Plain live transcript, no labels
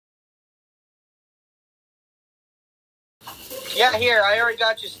Yeah, here, I already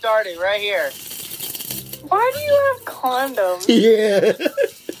got you started, right here. Why do you have condoms? Yeah.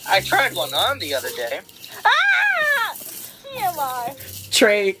 I tried one on the other day. Ah! TMI.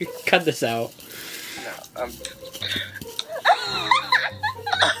 Trey, cut this out. No,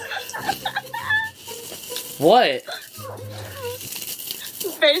 What?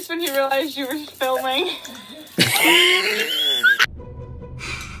 His face when he realized you were filming.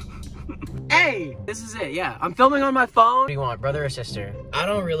 Hey, this is it, yeah. I'm filming on my phone. What do you want, brother or sister? I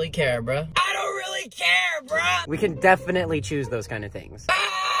don't really care, bruh. I don't really care, bruh. We can definitely choose those kind of things.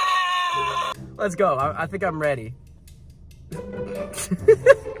 Let's go. I think I'm ready.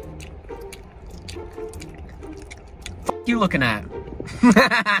 What you looking at?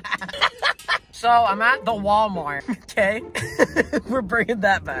 So I'm at the Walmart, okay? We're bringing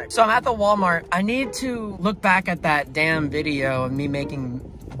that back. So I'm at the Walmart. I need to look back at that damn video of me making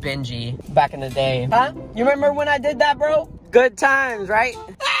Benji back in the day. Huh? You remember when I did that, bro? Good times, right?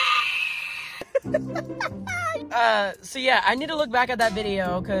 So yeah, I need to look back at that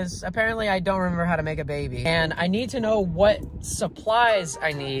video because apparently I don't remember how to make a baby. And I need to know what supplies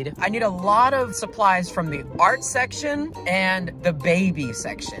I need. I need a lot of supplies from the art section and the baby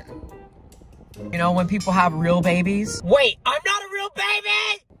section. You know, when people have real babies. Wait, I'm not a real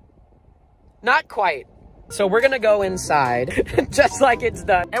baby! Not quite. So we're gonna go inside, just like it's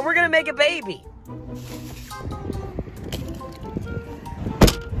done, and we're gonna make a baby.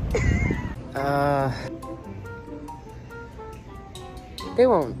 They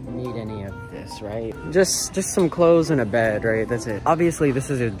won't need any of this, right? Just some clothes and a bed, right? That's it. Obviously,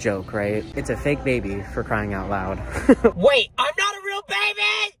 this is a joke, right? It's a fake baby, for crying out loud. Wait, I'm not a real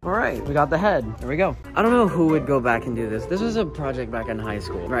baby! All right, we got the head. There we go. I don't know who would go back and do this. This was a project back in high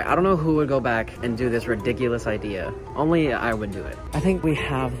school, right? I don't know who would go back and do this ridiculous idea. Only I would do it. I think we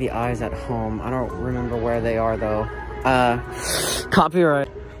have the eyes at home. I don't remember where they are, though. Copyright.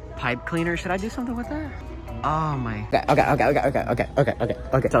 Pipe cleaner, should I do something with that? Oh my. Okay.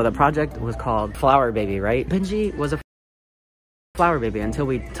 So the project was called Flower Baby, right? Benji was a flower baby until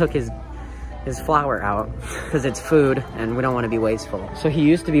we took his flower out because it's food and we don't want to be wasteful. So he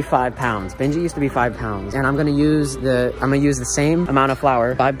used to be 5 pounds. Benji used to be 5 pounds, and I'm gonna use the same amount of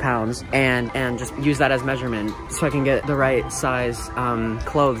flour, 5 pounds, and just use that as measurement so I can get the right size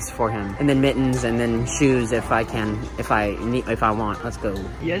clothes for him, and then mittens, and then shoes if I want. Let's go.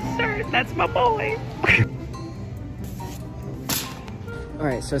 Yes, sir. That's my boy.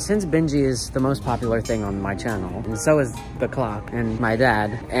 Alright, so since Benji is the most popular thing on my channel, and so is the clock, and my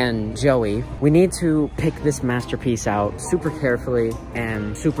dad, and Joey, we need to pick this masterpiece out super carefully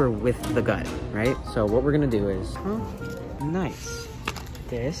and super with the gut, right? So what we're gonna do is, nice.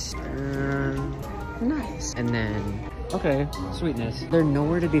 This, nice. And then, okay, sweetness. They're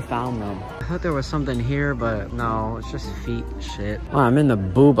nowhere to be found though. I thought there was something here, but no, it's just feet shit. Oh, I'm in the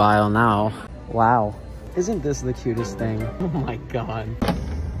boob aisle now. Wow. Isn't this the cutest thing? Oh my god.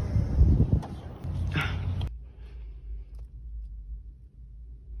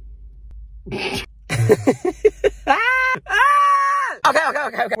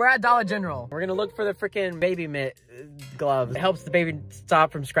 Okay. We're at Dollar General. We're gonna look for the freaking baby mitt glove. It helps the baby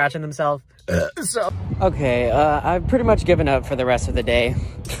stop from scratching themselves. Okay, I've pretty much given up for the rest of the day.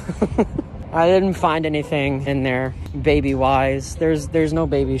 I didn't find anything in there baby-wise. There's no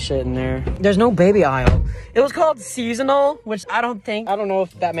baby shit in there. There's no baby aisle. It was called seasonal, which I don't know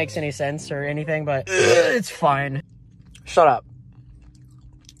if that makes any sense or anything, but it's fine. Shut up.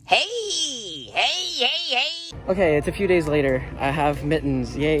 Hey. Okay, it's a few days later. I have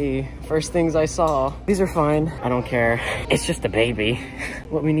mittens, yay. First things I saw. These are fine, I don't care. It's just a baby.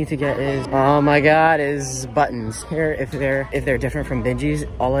 What we need to get is, oh my god, is buttons. Here, if they're different from Benji's,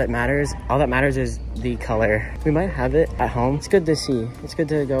 all that matters is the color. We might have it at home. It's good to see. It's good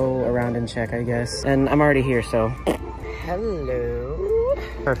to go around and check, I guess. And I'm already here, so. Hello.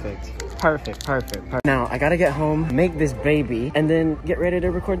 Perfect. Now, I gotta get home, make this baby, and then get ready to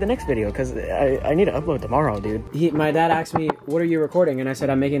record the next video, because I need to upload tomorrow, dude. My dad asked me, what are you recording? And I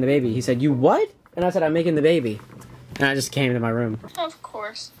said, I'm making the baby. He said, you what? And I said, I'm making the baby. And I just came to my room. Of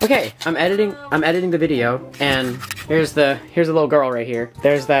course. Okay, I'm editing the video, and here's the little girl right here.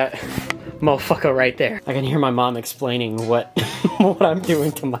 There's that motherfucker right there. I can hear my mom explaining what I'm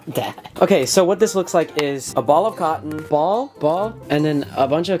doing to my dad. Okay, so what this looks like is a ball of cotton, ball, and then a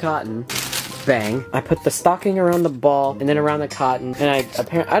bunch of cotton. Bang. I put the stocking around the ball and then around the cotton, and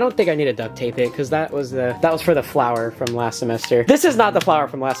I don't think I need to duct tape it because that was for the flower from last semester. This is not the flower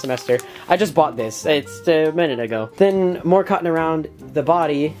from last semester. I just bought this. It's a minute ago. Then more cotton around the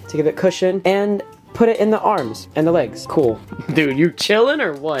body to give it cushion, and put it in the arms and the legs. Cool. Dude, you chilling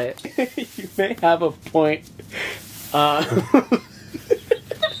or what? You may have a point.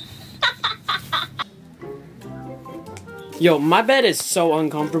 Yo, my bed is so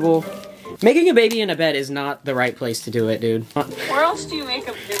uncomfortable. Making a baby in a bed is not the right place to do it, dude. Where else do you make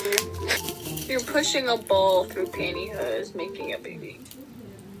a baby? You're pushing a ball through pantyhose, making a baby.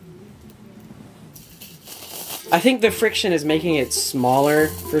 I think the friction is making it smaller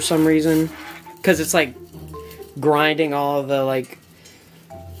for some reason. Because it's like grinding all the like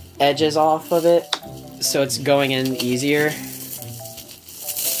edges off of it. So it's going in easier.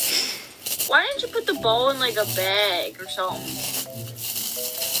 Why didn't you put the ball in like a bag or something?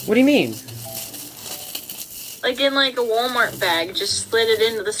 What do you mean? Like in like a Walmart bag, just slid it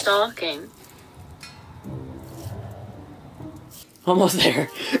into the stocking. Almost there.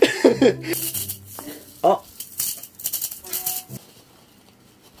 Oh.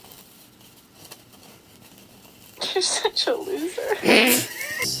 You're such a loser.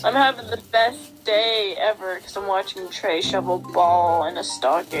 I'm having the best day ever because I'm watching Trey shovel ball in a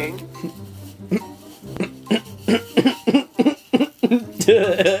stocking.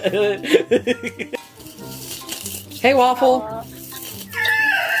 Hey, Waffle.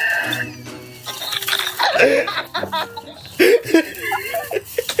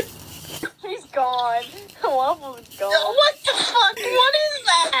 He's gone. Waffle's gone. What the fuck? What is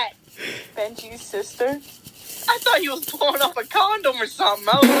that? Benji's sister. I thought you was blowing up a condom or something.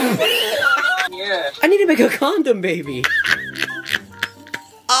 I was like, yeah. I need to make a condom baby.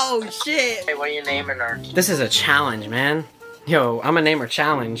 Oh, shit. Hey, what are you naming her? This is a challenge, man. Yo, I'm gonna name her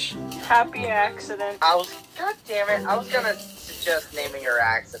Challenge. Happy accident. God damn it. I was gonna suggest naming her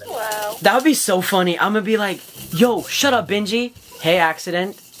Accident. Wow. That would be so funny. I'm gonna be like, yo, shut up, Benji. Hey,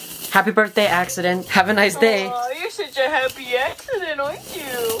 Accident. Happy birthday, Accident. Have a nice day. Oh, you're such a happy accident, aren't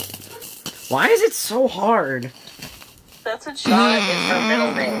you? Why is it so hard? That's what she Sean is her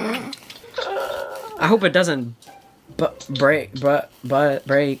middle name. I hope it doesn't break.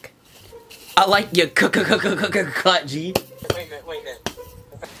 I like your cut, G. Wait a minute.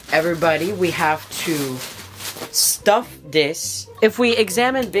 Everybody, we have to stuff this. If we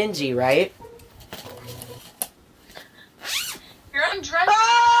examine Benji, right? You're undressed.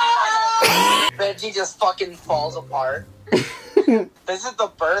 Benji just fucking falls apart. This is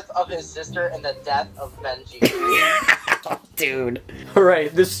the birth of his sister and the death of Benji. Dude.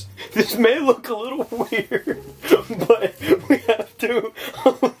 Alright, this may look a little weird, but we have to...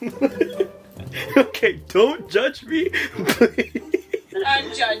 Okay, don't judge me, please.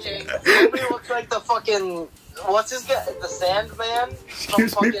 I'm judging. It looks like the fucking... What's his guy? The Sandman?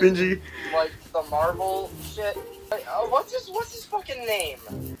 Excuse Some me, fucking, Benji. Like, the Marvel shit. What's his fucking name?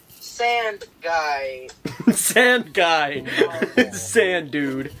 Sand guy. Sand guy. Sand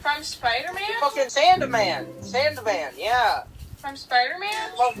dude. From Spider-Man? Fucking Sandman. Sandman, yeah. From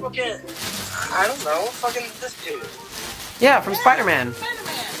Spider-Man? Well, fucking... I don't know. Fucking this dude. Yeah, from Spider-Man.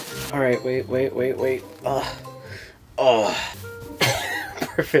 Spider-Man. Alright, wait. Oh.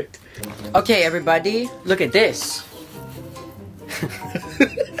 Perfect. Okay, everybody, look at this.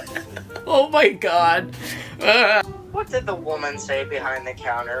 Oh my god. What did the woman say behind the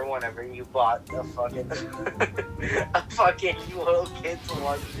counter whenever you bought a fucking... a fucking little kid's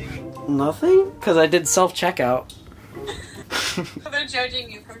onesie? Nothing? Because I did self-checkout. They're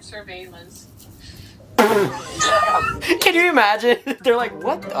judging you from surveillance. Can you imagine? They're like,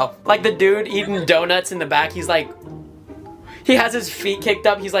 what the? Like the dude eating donuts in the back, he's like... He has his feet kicked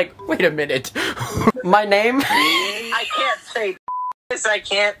up, he's like, wait a minute. My name? I can't say this, I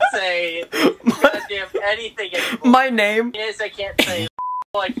can't say goddamn anything anymore. My name? Yes, I can't say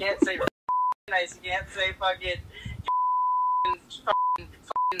I can't say I can't say fucking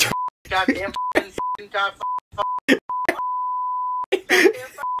goddamn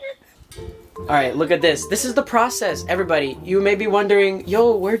Alright, look at this. This is the process, everybody. You may be wondering,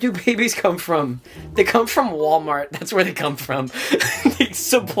 yo, where do babies come from? They come from Walmart. That's where they come from.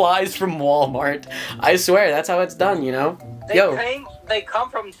 Supplies from Walmart. I swear, that's how it's done, you know? They come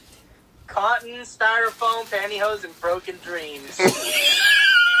from cotton, styrofoam, pantyhose, and broken dreams.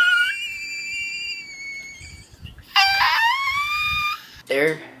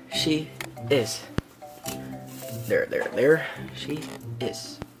 There she is. There she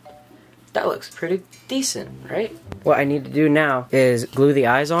is. That looks pretty decent, right? What I need to do now is glue the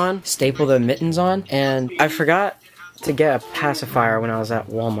eyes on, staple the mittens on, and I forgot to get a pacifier when I was at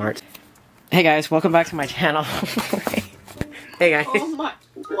Walmart. Hey guys, welcome back to my channel. Hey guys. Oh my,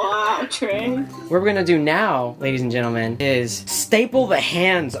 wow, Trey. What we're gonna do now, ladies and gentlemen, is staple the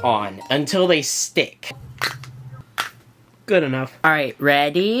hands on until they stick. Good enough. All right,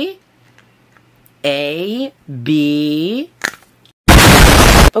 ready? A, B.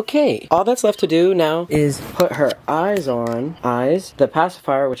 Okay, all that's left to do now is put her eyes on. Eyes, the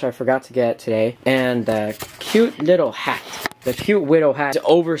pacifier, which I forgot to get today, and the cute little hat. The cute widow hat is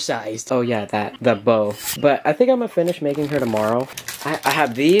oversized. Oh yeah, the bow. But I think I'm gonna finish making her tomorrow. I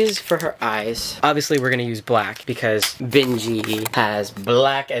have these for her eyes. Obviously, we're gonna use black because Benji has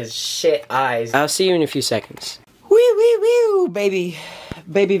black as shit eyes. I'll see you in a few seconds. Wee wee wee, baby.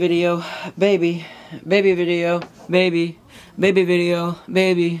 Baby video. Baby. Baby video. Baby. Baby video.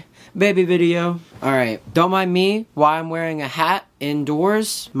 Baby. Baby video. Alright, don't mind me while I'm wearing a hat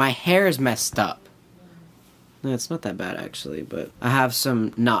indoors. My hair is messed up. No, it's not that bad actually, but I have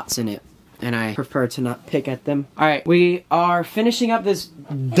some knots in it, and I prefer to not pick at them. Alright, we are finishing up this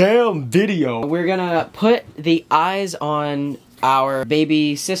damn video. We're gonna put the eyes on our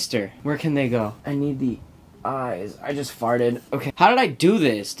baby sister. Where can they go? I need the eyes. I just farted. Okay, how did I do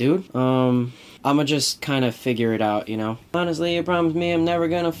this, dude? I'ma just kind of figure it out, you know? Honestly, you promised me I'm never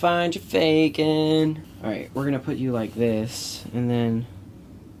gonna find you faking. Alright, we're gonna put you like this, and then...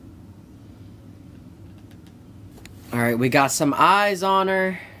 Alright, we got some eyes on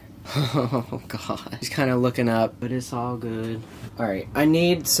her. Oh god. She's kind of looking up, but it's all good. Alright, I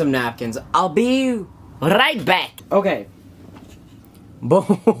need some napkins. I'll be right back. Okay. Boom.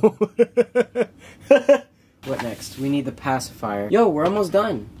 What next? We need the pacifier. Yo, we're almost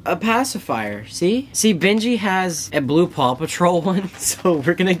done. A pacifier, see? See, Benji has a blue Paw Patrol one, so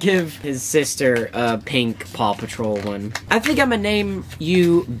we're gonna give his sister a pink Paw Patrol one. I think I'm gonna name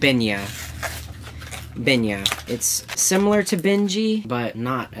you Benja. Benja. It's similar to Benji, but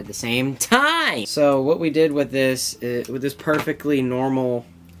not at the same time. So what we did with this perfectly normal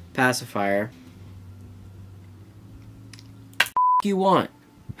pacifier. You want?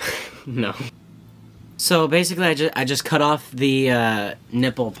 No. So basically I just cut off the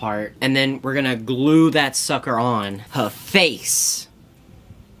nipple part, and then we're gonna glue that sucker on her face.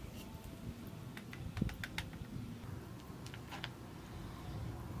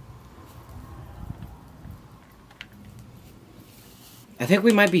 I think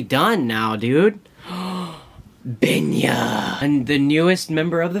we might be done now, dude. Benja! And the newest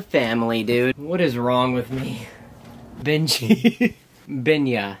member of the family, dude. What is wrong with me? Benji.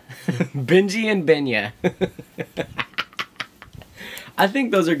 Benja. Benji and Benja. I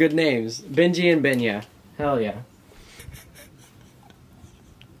think those are good names. Benji and Benja. Hell yeah.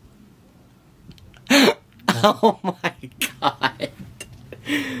 Oh my god.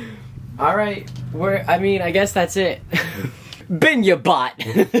 Alright, I guess that's it. BepTweBot.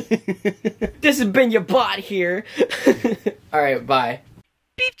 This is BepTweBot here. Alright, bye.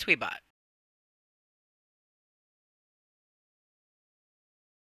 BepTweBot.